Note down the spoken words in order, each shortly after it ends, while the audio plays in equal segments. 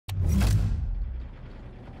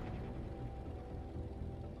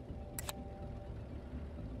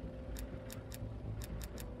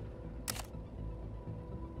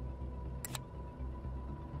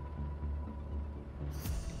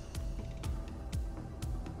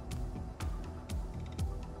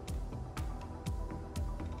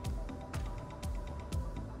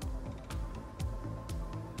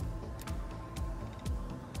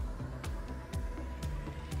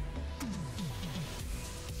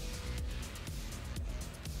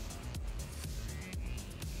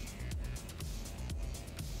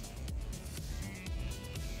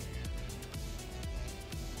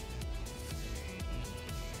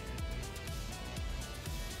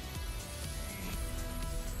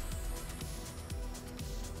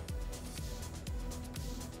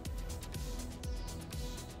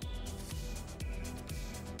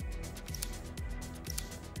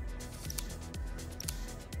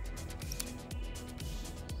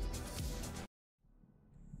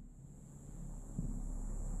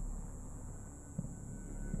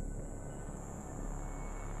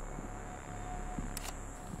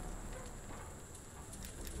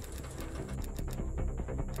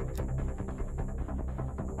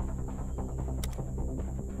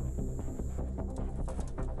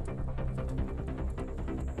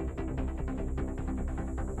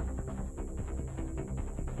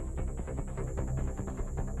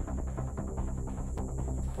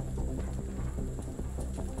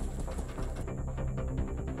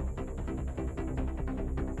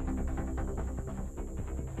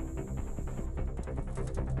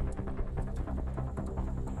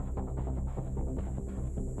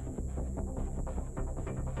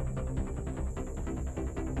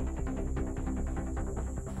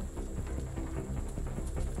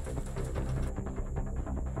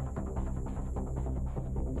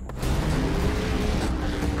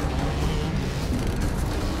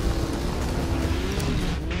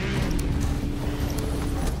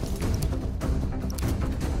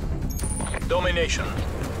domination.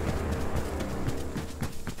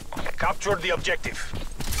 Capture the objective.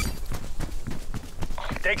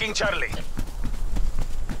 Taking Charlie.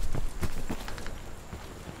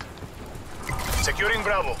 Securing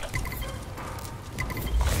Bravo.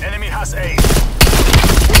 Enemy has A.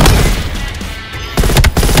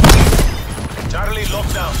 Charlie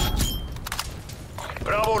locked down.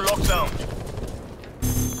 Bravo locked down.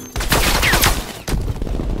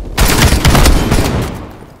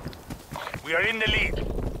 We are in the lead.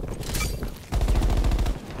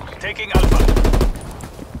 Taking Alpha.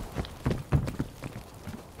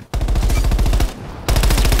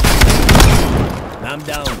 I'm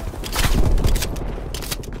down.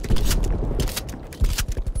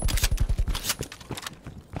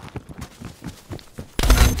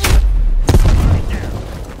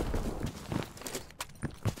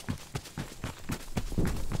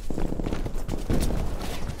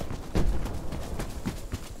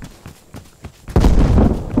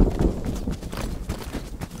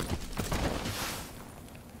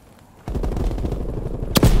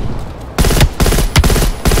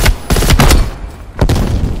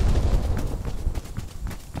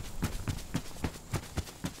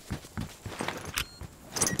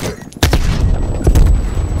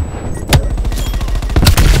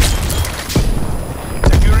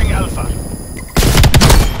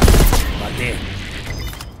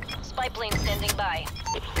 Spy plane standing by.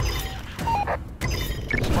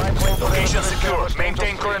 Location secure.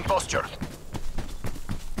 Maintain current posture.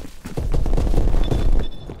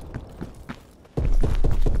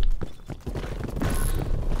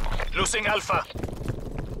 Losing Alpha.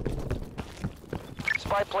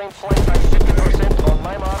 Spy plane flying by 50% on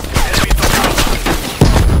my mark. Enemy took Alpha.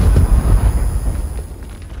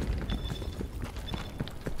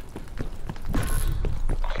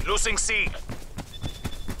 Losing C.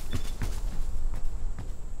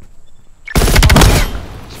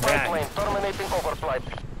 Spy plane terminating overflight.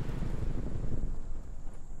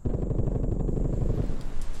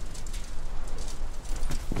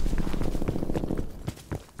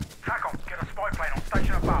 TACOM, get a spy plane on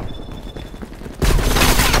station above.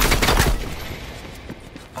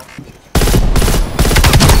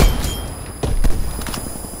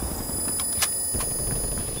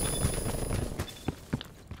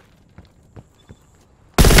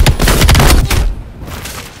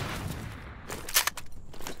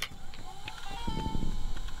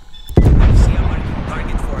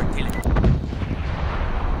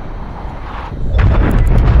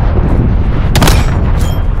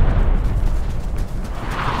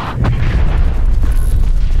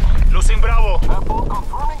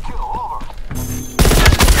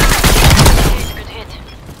 Good hit.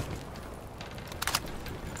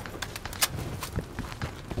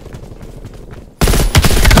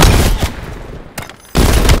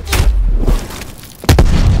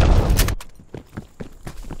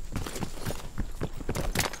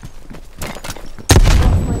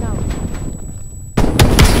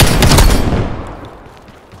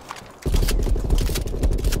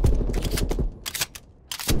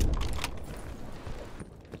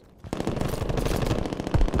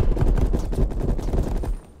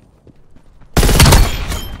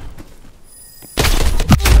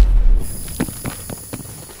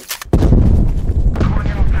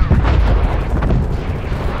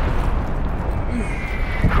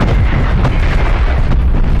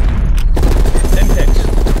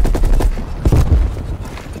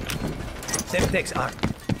 Semtex arm.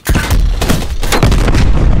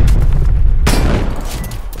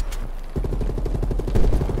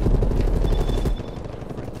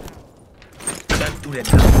 Stand to the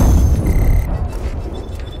now.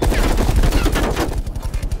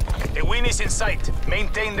 The win is in sight.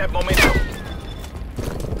 Maintain that momentum.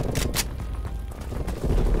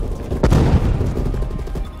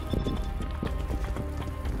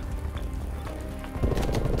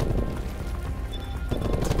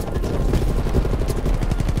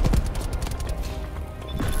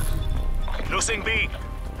 Losing B.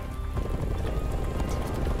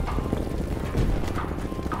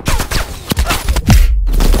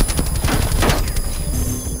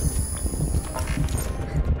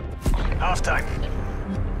 Half time.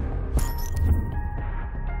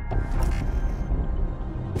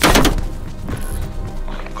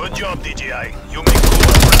 Good job, DJI. You make good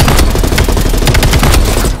work.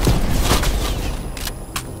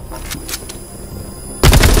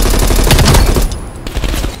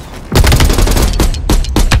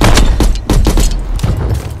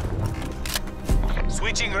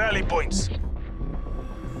 Switching rally points.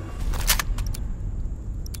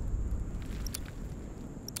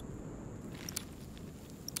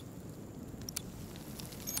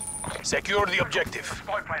 Secure the objective.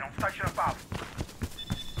 Spy plane on station above.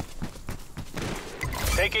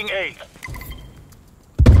 Taking A.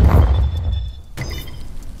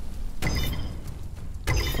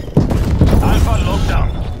 Alpha lockdown.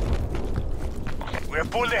 We have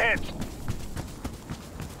pulled ahead.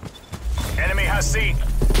 Enemy has C.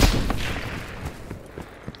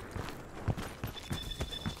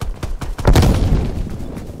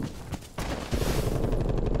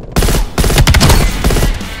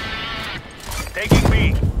 Taking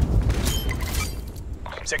B.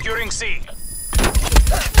 Securing C.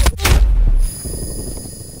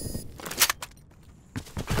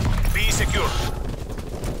 B secure.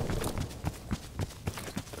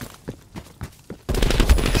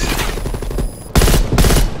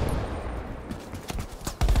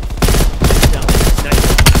 Down.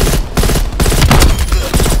 Nice.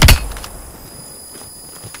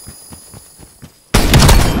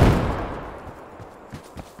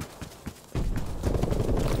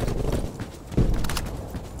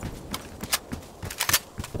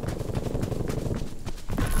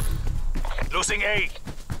 Losing A.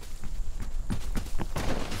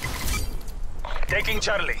 Taking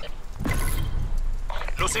Charlie.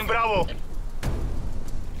 Losing Bravo.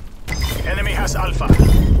 Enemy has Alpha.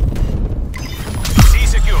 C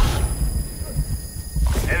secure.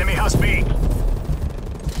 Enemy has B.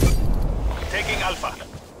 Taking Alpha.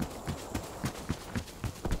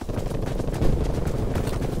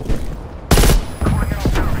 Calling in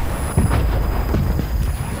artillery.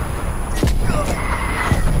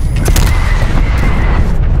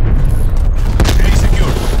 A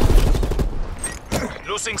secure.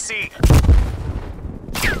 Losing C.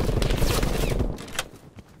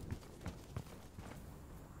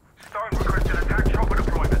 Stone requested attack chopper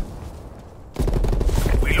deployment.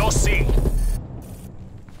 We lost C.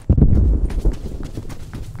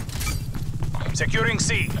 Securing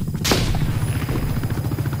C.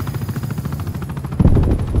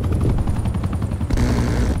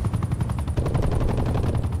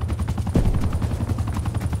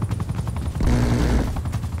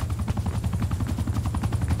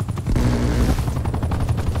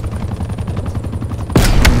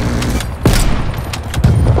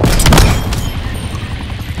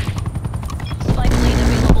 Spy plane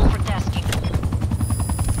available for tasking.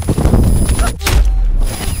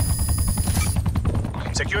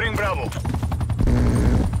 Securing Bravo.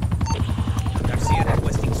 Garcia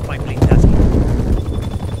requesting spy plane tasking.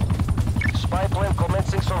 Spy plane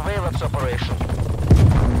commencing surveillance operation.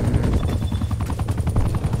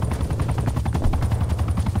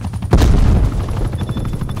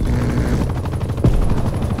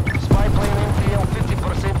 Spy plane MTL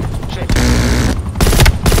 50% check.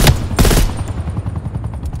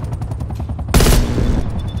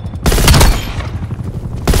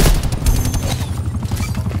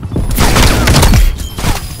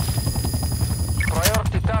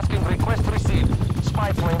 Priority tasking request received.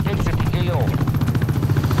 Spy plane exiting AO.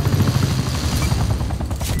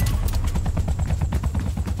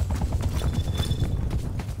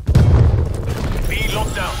 B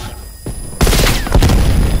lockdown.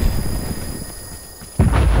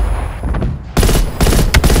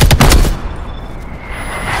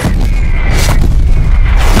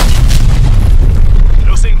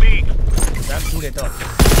 Losing B. Ram turret off.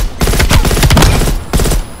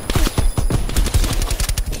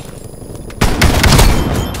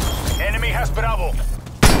 Enemy has Bravo.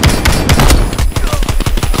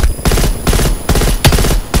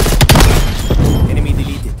 Enemy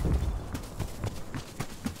deleted.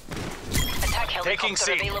 Attack Taking helicopter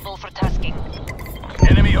C. available for tasking.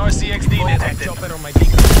 Enemy RCXD Attack detected. chopper on my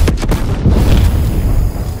beacon.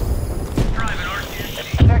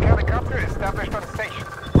 Attack helicopter established on station.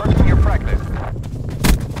 Marking your practice.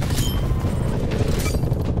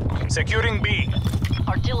 Securing B.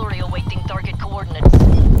 Artillery awaiting target coordinates.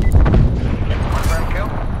 Confirm kill.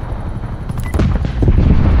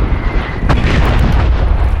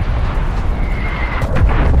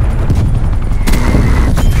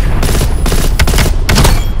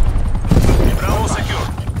 Bravo secure.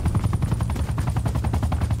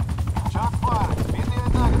 Shot fired. Meet the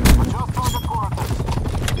attack. Adjust target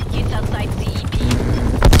coordinates. Kids outside CEP.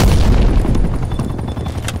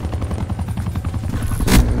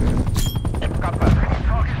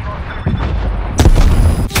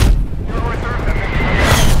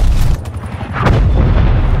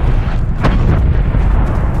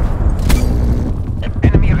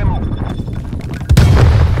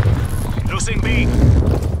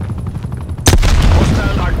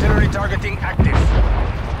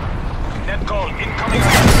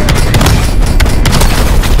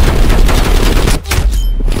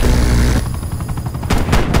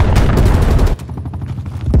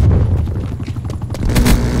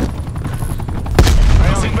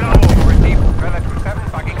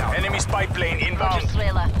 spy plane Roger, inbound.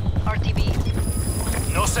 Strela. RTB.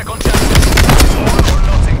 No second chances. All or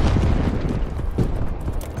nothing.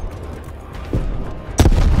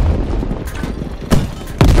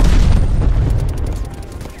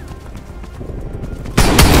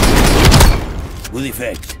 Good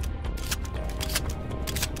effect.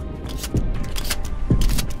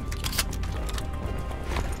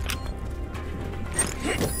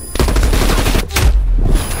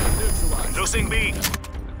 Losing B.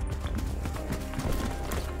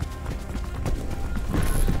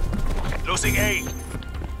 Losing A.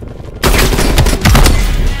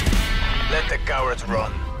 Let the cowards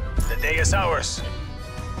run. The day is ours.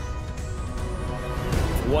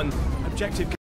 One objective.